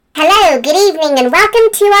Hello, good evening, and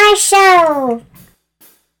welcome to our show.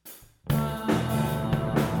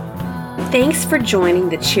 Thanks for joining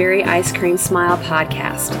the Cherry Ice Cream Smile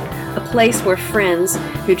podcast, a place where friends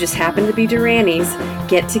who just happen to be Duranys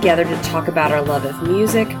get together to talk about our love of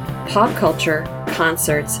music, pop culture,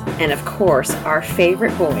 concerts, and of course, our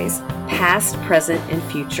favorite boys, past, present, and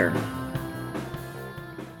future.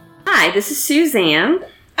 Hi, this is Suzanne.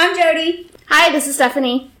 I'm Jody. Hi, this is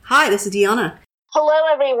Stephanie. Hi, this is Deanna.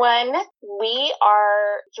 Hello, everyone. We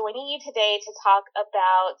are joining you today to talk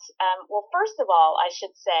about, first of all, I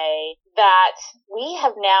should say that we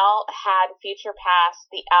have now had Future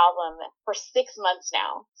Past, the album, for 6 months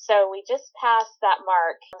now. So we just passed that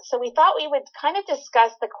mark. So we thought we would kind of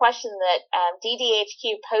discuss the question that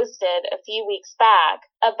DDHQ posted a few weeks back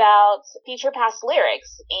about Future Past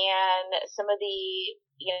lyrics and some of the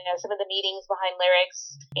meanings behind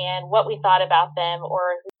lyrics and what we thought about them,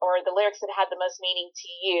 or the lyrics that had the most meaning to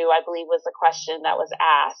you, I believe was the question that was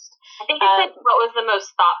asked. I think you said what was the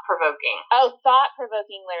most thought-provoking. Oh,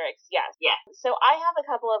 thought-provoking lyrics, yes. Yeah. So I have a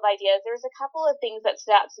couple of ideas. There's a couple of things that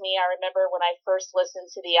stood out to me. I remember when I first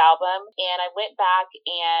listened to the album, and I went back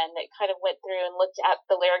and kind of went through and looked at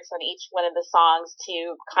the lyrics on each one of the songs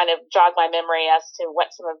to kind of jog my memory as to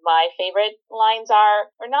what some of my favorite lines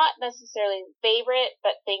are, or not necessarily favorite,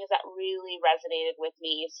 but things that really resonated with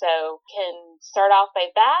me. So can start off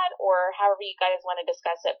by that, or however you guys want to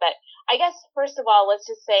discuss it. But I guess first of all, let's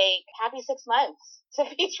just say happy 6 months to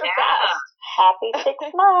Future Past. Happy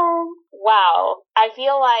 6 months. Wow. I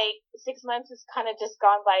feel like 6 months has kind of just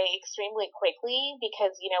gone by extremely quickly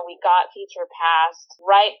because, we got Future Past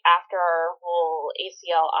right after our whole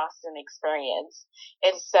ACL Austin experience.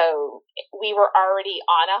 And so we were already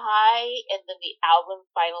on a high, and then the album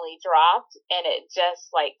finally dropped, and it just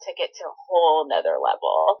took it to a whole nother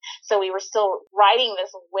level. So we were still riding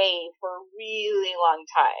this wave for a really long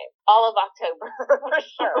time. All of October, for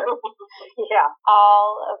sure. Yeah,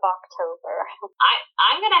 all of October.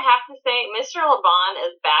 I'm going to have to say Mr. LeBon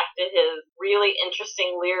is back to his really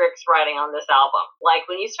interesting lyrics writing on this album. Like,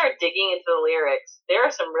 when you start digging into the lyrics, there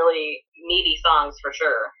are some really meaty songs for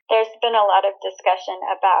sure. There's been a lot of discussion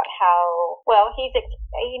about how,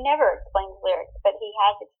 he never explained lyrics, but he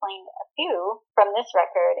has explained a few from this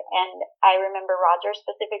record. And I remember Roger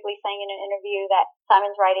specifically saying in an interview that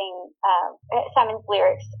Simon's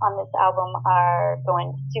lyrics on this album are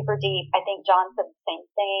going super deep. I think John said the same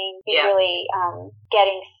thing. He's really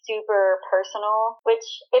getting super personal, which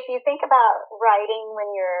if you think about writing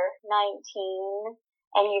when you're 19,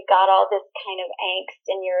 and you've got all this kind of angst,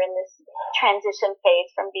 and you're in this transition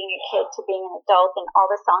phase from being a kid to being an adult, and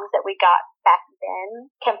all the songs that we got back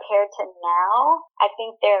then compared to now, I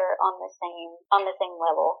think they're on the same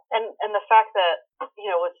level. And the fact that,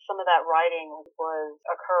 with some of that writing was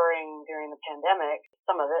occurring during the pandemic,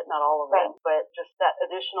 some of it, not all of it, but just that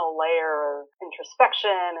additional layer of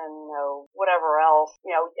introspection and, whatever else,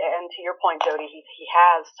 and to your point, Jody, he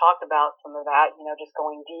has talked about some of that, just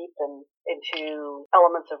going deep and into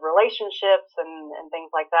elements of relationships and things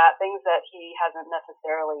like that, things that he hasn't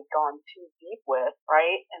necessarily gone too deep with,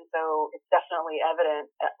 right? And so it's definitely evident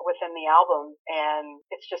within the album, and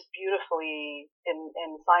it's just beautifully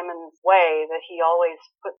in Simon's way that he always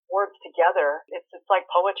puts words together. It's like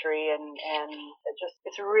poetry, and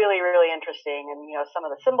it's really, really interesting, and some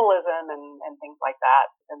of the symbolism and things like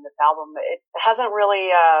that in this album. It hasn't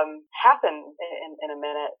really happened in a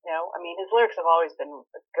minute. His lyrics have always been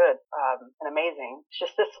good and amazing. It's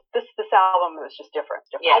just this album is just different.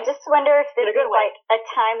 Yeah. I just wonder if this is like a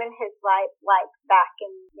time in his life, like back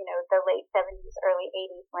in the late 70s, early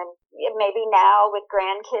 80s, when maybe now with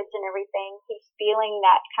grandkids and everything, he's feeling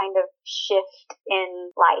that kind of shift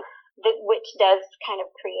in life, which does kind of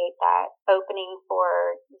create that opening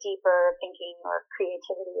for deeper thinking or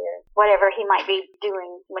creativity or whatever he might be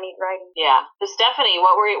doing when he's writing. Yeah. So Stephanie,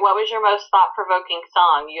 what was your most thought-provoking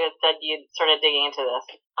song? You had said you'd started digging into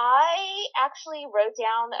this. I actually wrote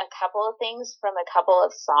down a couple of things from a couple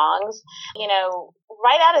of songs.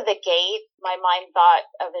 Right out of the gate, my mind thought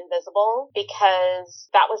of Invisible, because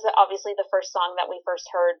that was obviously the first song that we first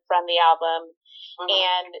heard from the album. Mm-hmm.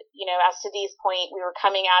 And, as to Dee's point, we were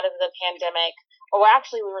coming out of the pandemic. Well,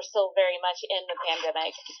 actually, we were still very much in the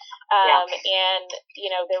pandemic. And,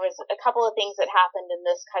 there was a couple of things that happened in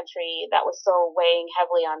this country that was still weighing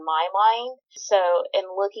heavily on my mind. So in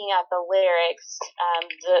looking at the lyrics,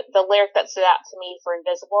 the lyric that stood out to me for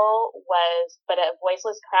Invisible was, "But a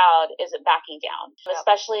voiceless crowd isn't backing down,"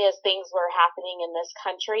 especially as things were happening in this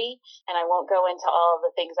country. And I won't go into all of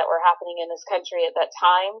the things that were happening in this country at that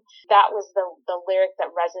time. That was the lyric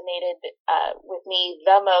that resonated with me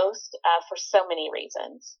the most for so many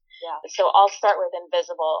reasons. Yeah. So I'll start with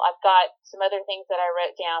Invisible. I've got some other things that I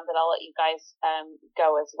wrote down that I'll let you guys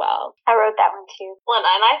go as well. I wrote that one too. Well,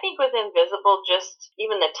 and I think with Invisible, just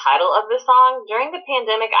even the title of the song, during the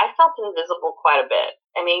pandemic, I felt invisible quite a bit.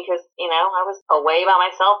 I mean, because, I was away by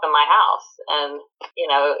myself in my house, and,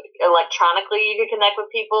 electronically you could connect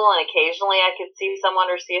with people, and occasionally I could see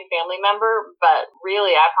someone or see a family member, but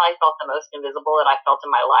really I probably felt the most invisible that I felt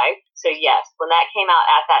in my life. So yes, when that came out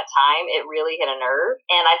at that time, it really hit a nerve,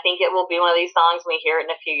 and I think it will be one of these songs when we hear it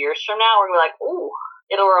in a few years from now, we're going to be like, ooh,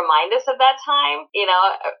 it'll remind us of that time,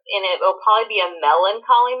 and it'll probably be a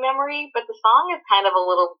melancholy memory, but the song is kind of a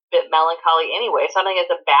little bit melancholy anyway, so I don't think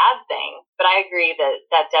it's a bad thing. But I agree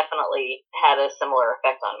that definitely had a similar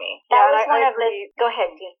effect on me. That was one I of the... Go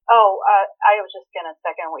ahead, Dean. I was just going to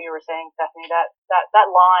second what you were saying, Stephanie. That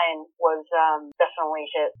line was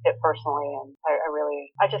definitely hit personally, and I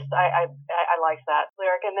liked that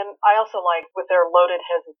lyric. And then I also like with their loaded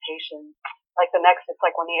hesitation. Like the next, it's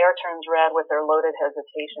like when the air turns red with their loaded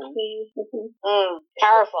hesitation.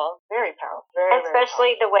 Powerful. Very powerful. Very,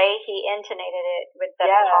 especially very the way he intonated it with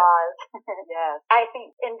the Yes. pause. Yes. I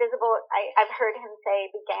think Invisible, I've heard him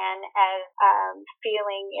say, began as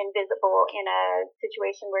feeling invisible in a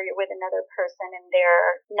situation where you're with another person and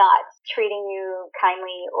they're not treating you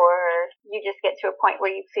kindly, or you just get to a point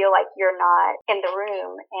where you feel like you're not in the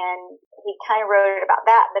room. And he kind of wrote about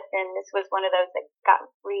that, but then this was one of those that got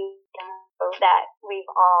redone that we've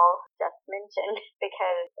all just mentioned,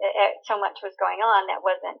 because so much was going on that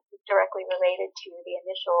wasn't directly related to the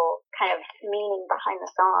initial kind of meaning behind the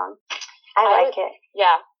song. I like it.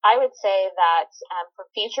 Yeah, I would say that for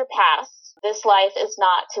Future Past, this life is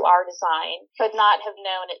not to our design, could not have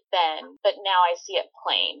known it then, but now I see it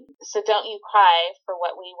plain. So don't you cry for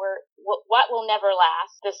what will never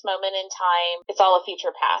last. This moment in time, it's all a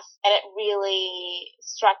future past. And it really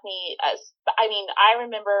struck me I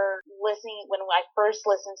remember listening when I first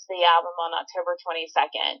listened to the album on October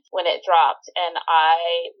 22nd when it dropped, and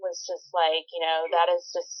I was just like, that is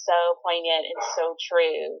just so poignant and so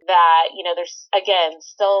true that, there's, again,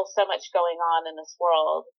 still so much going on in this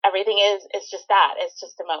world. Everything it's just that. It's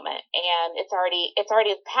just a moment. And it's already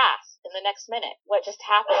past in the next minute. What just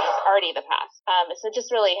happened is already the past. So it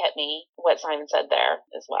just really hit me what Simon said there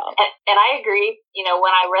as well. And I agree.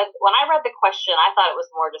 When I read the question, I thought it was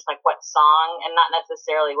more just like what song and not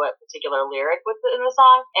necessarily what particular lyric was in the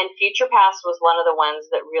song. And Future Past was one of the ones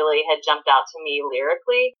that really had jumped out to me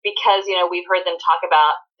lyrically, because, we've heard them talk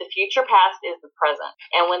about the future past is the present.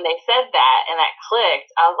 And when they said that and that clicked,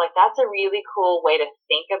 I was like, that's a really cool way to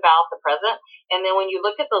think about the present. And then when you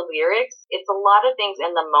look at the lyrics, it's a lot of things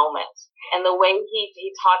in the moment. And the way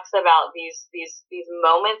he talks about these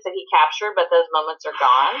moments that he captured, but those moments are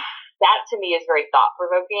gone. That to me is very thought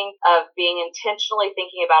provoking, of being intentionally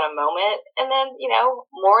thinking about a moment and then,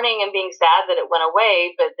 mourning and being sad that it went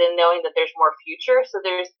away, but then knowing that there's more future. So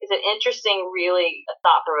it's an interesting, really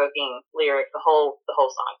thought provoking lyric, the whole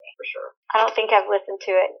song for sure. I don't think I've listened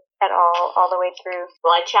to it at all the way through.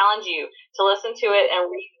 Well, I challenge you to listen to it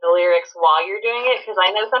and read the lyrics while you're doing it, because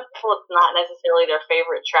I know some people it's not necessarily their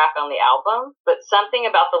favorite track on the album, but something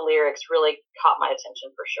about the lyrics really caught my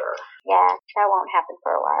attention for sure. Yeah, that won't happen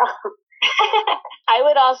for a while. I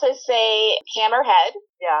would also say Hammerhead.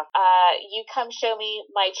 Yeah. You come show me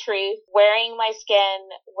my truth, wearing my skin,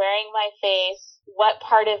 wearing my face. What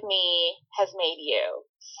part of me has made you?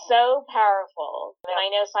 So powerful. And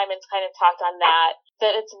I know Simon's kind of talked on that,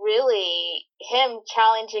 but it's really him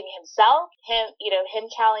challenging himself, him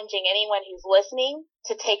challenging anyone who's listening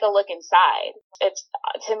to take a look inside.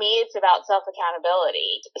 To me, it's about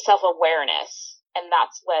self-accountability, self-awareness. And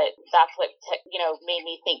that's what made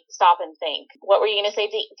me stop and think. What were you going to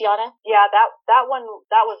say, Deanna? Yeah, that one,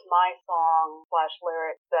 that was my song /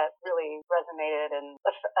 lyric that really resonated and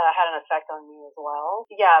had an effect on me as well.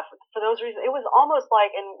 Yeah, for those reasons, it was almost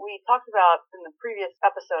like, and we talked about in the previous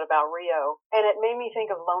episode about Rio, and it made me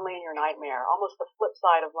think of Lonely in Your Nightmare, almost the flip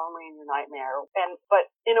side of Lonely in Your Nightmare.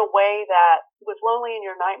 But in a way that with Lonely in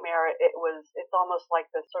Your Nightmare, it's almost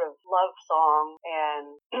like this sort of love song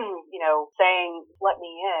and, saying, let me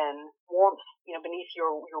in, warmth, beneath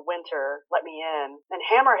your winter, let me in. And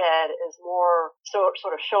Hammerhead is more sort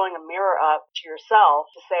of showing a mirror up to yourself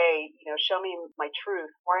to say, show me my truth,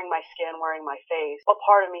 wearing my skin, wearing my face. What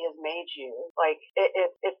part of me has made you? Like,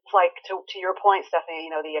 it's like, to your point, Stephanie,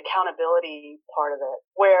 the accountability part of it,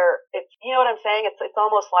 where it's, what I'm saying? It's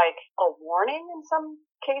almost like a warning in some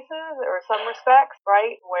cases or some respects,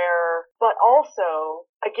 right? But also,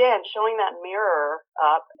 again, showing that mirror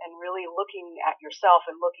up and really looking at yourself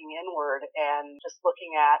and looking inward and just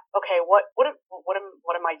looking at, okay, what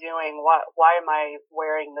am I doing? Why am I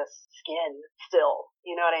wearing this skin still?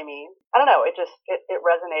 You know what I mean? I don't know. It just, it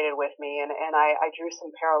resonated with me, and I drew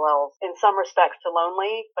some parallels in some respects to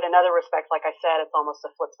Lonely, but in other respects, like I said, it's almost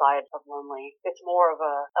a flip side of Lonely. It's more of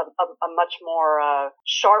a much more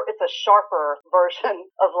it's a sharper version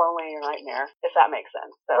of Lonely and Nightmare, if that makes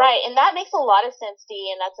sense. So. Right, and that makes a lot of sense,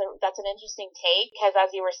 Dee, and that's an interesting take, because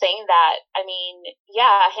as you were saying that, I mean,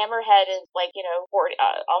 yeah, Hammerhead is like, you know,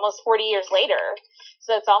 almost 40 years later,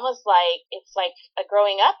 so it's almost like it's like a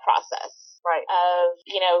growing up process. Right. Of,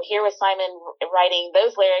 you know, here was Simon writing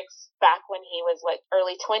those lyrics back when he was like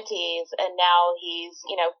early 20s, and now he's,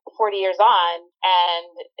 you know, 40 years on,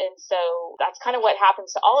 and so that's kind of what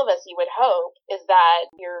happens to all of us, you would hope, is that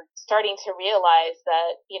you're starting to realize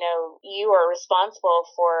that, you know, you are responsible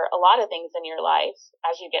for a lot of things in your life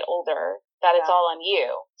as you get older, that it's all on you.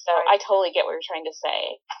 So I totally get what you're trying to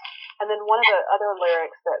say. And then one of the other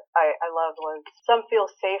lyrics that I loved was, some feel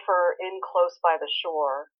safer in close by the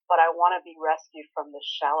shore, but I want to be rescued from the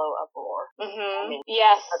shallow uproar. Mm-hmm. I mean,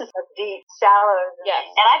 yes. That's deep. Shallow. Yes.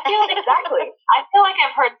 And I feel Exactly. I feel like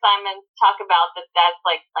I've heard Simon talk about that's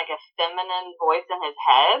like a feminine voice in his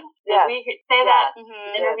head. Did we say that in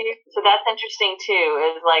the interview? So that's interesting too,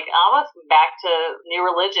 is like almost back to New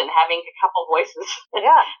Religion, having a couple voices.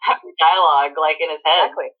 Yeah. Having dialogue like in his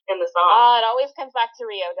head. Exactly. In the song. Oh, it always comes back to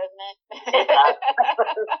Rio, doesn't it?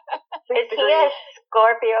 Is he a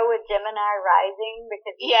Scorpio with Gemini rising?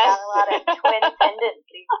 Because he's got a lot of twin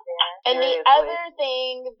tendencies there. And the other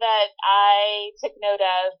thing that I took note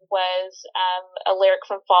of was a lyric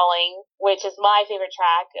from Falling, which is my favorite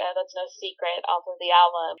track. That's no secret, off of the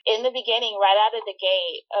album. In the beginning, right out of the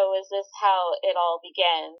gate, oh, is this how it all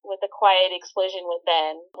began? With a quiet explosion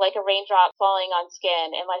within, like a raindrop falling on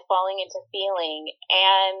skin. Am I falling into feeling?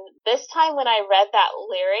 And this time when I read that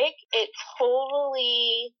lyric, it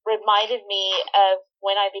totally reminded me of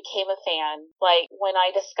when I became a fan, like when I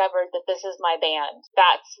discovered that this is my band.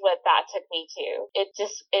 That's what that took me to.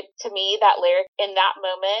 To me, that lyric in that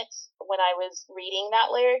moment, when I was reading that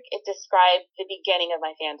lyric, it described the beginning of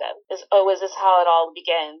my fandom. Is this how it all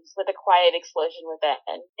begins? With a quiet explosion within.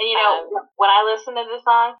 And you know, when I listen to this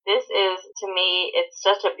song, this is, to me, it's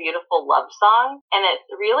such a beautiful love song. And it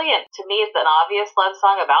really, to me, it's an obvious love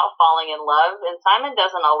song about falling in love. And Simon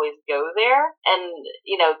doesn't always go there. And,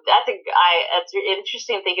 you know, it's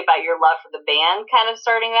interesting to think about your love for the band kind of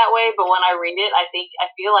starting that way. But when I read it, I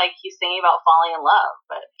feel like he's singing about falling in love.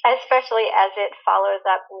 But especially as it follows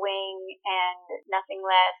up Wing and Nothing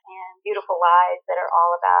Less and Beautiful Lies, that are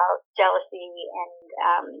all about jealousy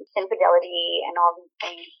and infidelity and all these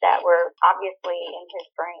things that were obviously in his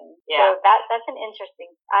brain. Yeah. So that's an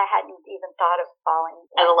interesting. I hadn't even thought of falling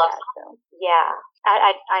as a love song. So, yeah.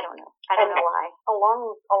 I don't know. I don't know why.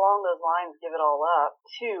 Along those lines, Give It All Up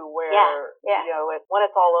too, where you know, when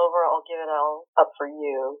it's all over, I'll give it all up for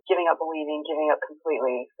you. Giving up believing, giving up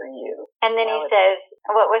completely for you. And then he says,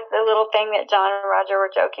 what was the little thing that John and Roger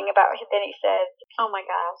were joking about? Then he says, oh my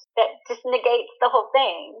gosh, that just negates the whole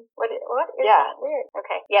thing. What is that weird?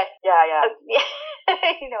 Okay. Yes. Yeah.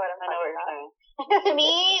 You know what I'm talking about. Saying. To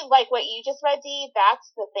me, like what you just read, Dee, that's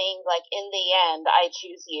the thing. Like in the end, I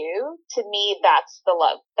choose you. To me, that's the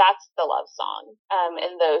love song.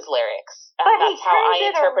 In those lyrics, that's how I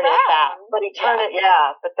interpreted that. But he turned it,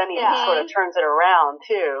 but then he sort of turns it around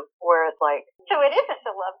too, where it's like. So it isn't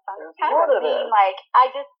a love song. It's kind of being like, I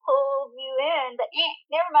just pulled you in, but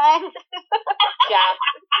never mind. Yeah.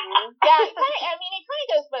 Yeah. It kind of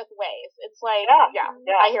goes both ways. It's like,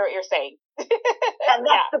 I hear what you're saying. And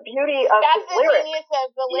that's the beauty of his lyrics. That's the genius of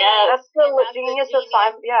the lyrics. Yeah, that's the genius of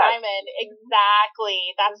Simon. Yeah. Simon, exactly.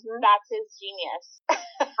 That's his genius.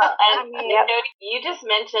 You just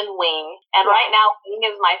mentioned Wing, and right now Wing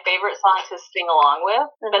is my favorite song to sing along with.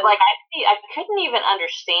 But like I couldn't even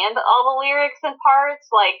understand all the lyrics and parts.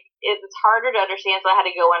 Like it's harder to understand, so I had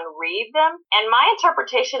to go and read them. And my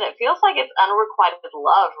interpretation, it feels like it's unrequited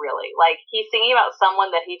love, really. Like he's singing about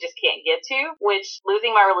someone that he just can't get to, which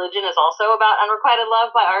Losing My Religion is also about unrequited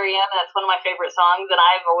love by R.E.M. And that's one of my favorite songs, and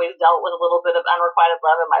I've always dealt with a little bit of unrequited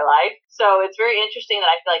love in my life. So it's very interesting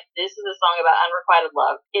that I feel like this is a song about unrequited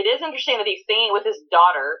love. It is interesting that he's singing with his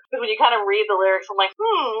daughter, because when you kind of read the lyrics, I'm like,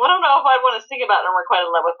 I don't know if I'd want to sing about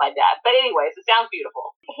unrequited love with my dad. But anyways, it sounds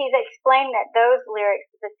beautiful. He's explained that those lyrics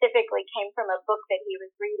specifically came from a book that he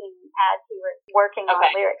was reading as he was working on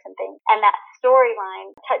lyrics and things. And that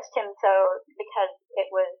storyline touched him so because it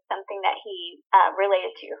was something something that he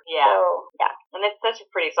related to. Yeah. So, yeah. And it's such a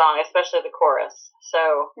pretty song, especially the chorus.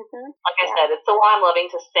 So, like I said, it's the one I'm loving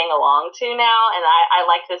to sing along to now, and I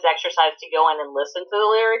like this exercise to go in and listen to the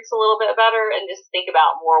lyrics a little bit better and just think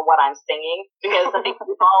about more what I'm singing, because I think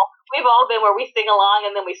we've all been where we sing along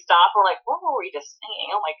and then we stop and we're like, what were we just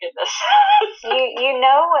singing? Oh my goodness. You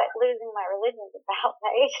know what losing my religion is about,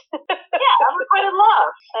 right? Yeah, unrequited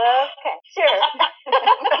love. Okay, sure.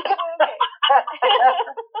 Okay.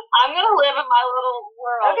 I'm gonna live in my little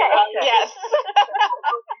world. Okay. Yes.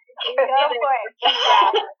 Go for it.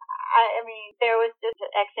 Yeah. I mean, there was just an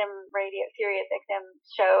Sirius XM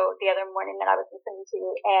show the other morning that I was listening to,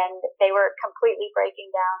 and they were completely breaking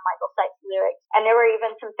down Michael Stipe's lyrics. And there were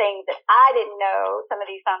even some things that I didn't know some of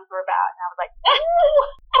these songs were about. And I was like,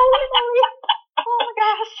 oh my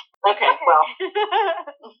gosh. Okay, well.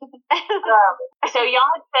 So y'all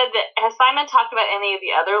had said that, has Simon talked about any of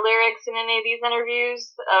the other lyrics in any of these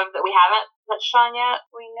interviews that we haven't touched on yet?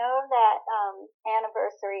 We know that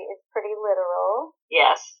Anniversary is pretty literal.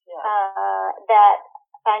 Yes. That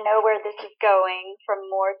I Know Where This Is Going from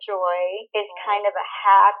More Joy is kind of a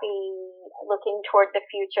happy looking toward the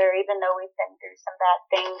future, even though we've been through some bad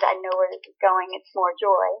things. I know where this is going. It's more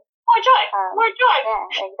joy. More joy. More joy.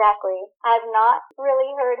 Yeah, exactly. I've not really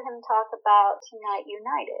heard him talk about Tonight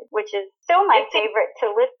United, which is still my favorite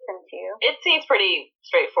to listen to. It seems pretty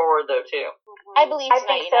straightforward, though, too. I believe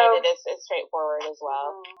Tonight United is straightforward as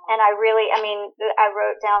well. And I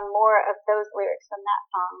wrote down more of those lyrics from that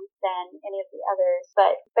song than any of the others.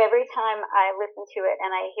 But every time I listen to it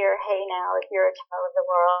and I hear, hey now, if you're a child of the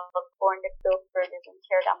world, born to build bridges and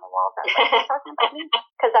tear down the walls, I'm like, you're talking about me?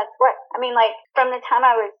 Because that's what, I mean, like, from the time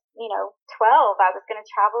I was 12, I was going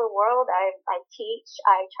to travel the world. I teach.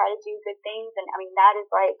 I try to do good things. And I mean,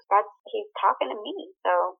 he's talking to me.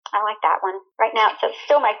 So I like that one. Right now, it's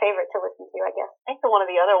still my favorite to listen to, I guess. I think one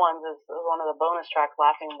of the other ones is one of the bonus tracks,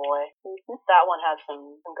 Laughing Boy. That one has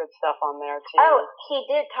some good stuff on there, too. Oh, he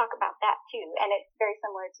did talk about that, too. And it's very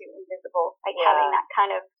similar to Invisible, like having that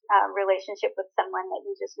kind of relationship with someone that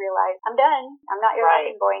you just realize, I'm done. I'm not your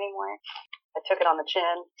laughing boy anymore. I took it on the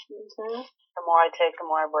chin. The more I take, the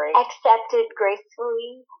more I break. Accepted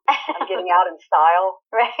gracefully. I'm getting out in style.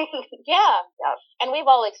 Right? Yeah. Yep. And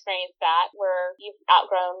we've all experienced that, where you've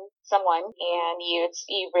outgrown someone and you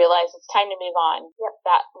realize it's time to move on. Yep.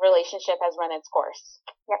 That relationship has run its course.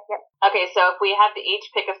 Yep. Okay, so if we have to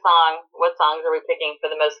each pick a song, what songs are we picking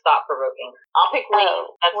for the most thought-provoking? I'll pick Wing.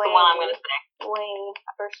 That's the one I'm going to say. Wing,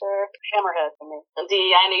 for sure. Hammerhead for me.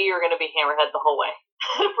 Dee, I knew you were going to be Hammerhead the whole way.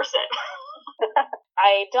 100%.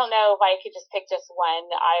 I don't know if I could just pick just one.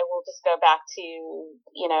 I will just go back to,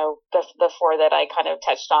 the four that I kind of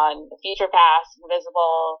touched on: Future Past,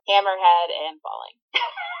 Invisible, Hammerhead, and Falling.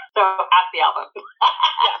 So half the album.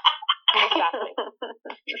 Exactly.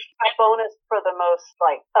 My bonus for the most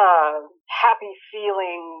happy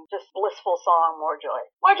feeling, just blissful song, More Joy.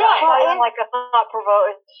 More Joy. Not even like a thought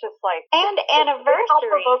provoking. It's just like Anniversary.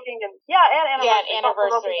 It's provoking and Anniversary. Yeah,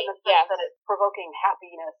 Anniversary. In the sense that it's provoking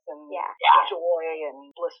happiness and joy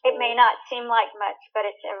and blissful. It may not seem like much, but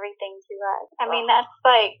it's everything to us. I mean, that's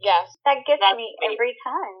like that gets me every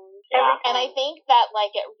time. Yeah. And I think that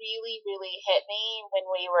it really, really hit me when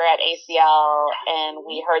we were at ACL and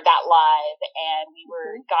we heard that live and we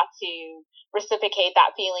got to reciprocate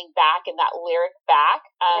that feeling back and that lyric back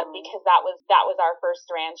because that was our first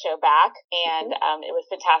Duran show back, and it was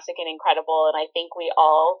fantastic and incredible. And I think we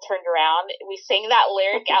all turned around, we sang that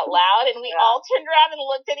lyric out loud, and we all turned around and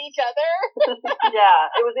looked at each other.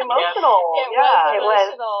 It was emotional. It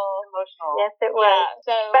was emotional. Yes, it was. Yeah.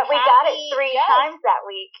 So but we got it 3 times that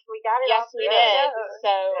week. We got it. Yes, we did.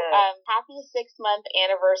 So happy 6-month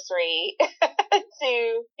anniversary to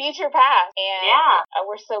Future Past, and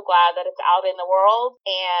we're so glad that it's out in the world,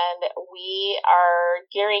 and we are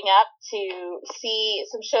gearing up to see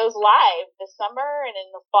some shows live this summer and in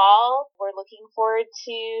the fall. We're looking forward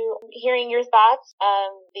to hearing your thoughts,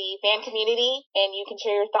 the fan community, and you can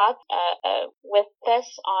share your thoughts with us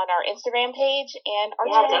on our Instagram page and our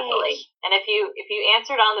Twitter definitely. page. And if you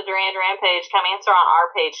answered on the Duran Duran page, come answer on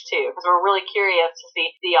our page too, because we're really curious to see,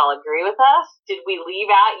 do y'all agree with us? Did we leave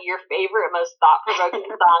out your favorite, most thought-provoking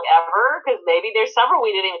song ever? Because maybe there's several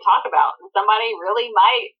we didn't even talk about, and somebody really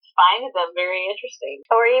might find them very interesting.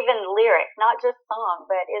 Or even lyrics, not just song,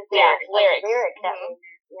 but is there lyrics that we missed?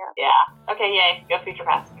 Yeah. Okay, yay. Go Future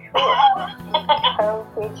Past. Go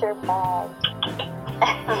Future Past.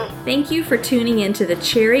 Thank you for tuning in to the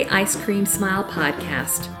Cherry Ice Cream Smile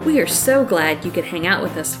podcast. We are so glad you could hang out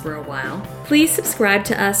with us for a while. Please subscribe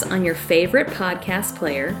to us on your favorite podcast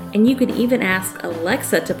player, and you can even ask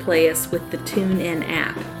Alexa to play us with the TuneIn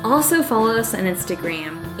app. Also follow us on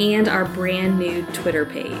Instagram and our brand new Twitter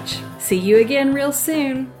page. See you again real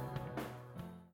soon.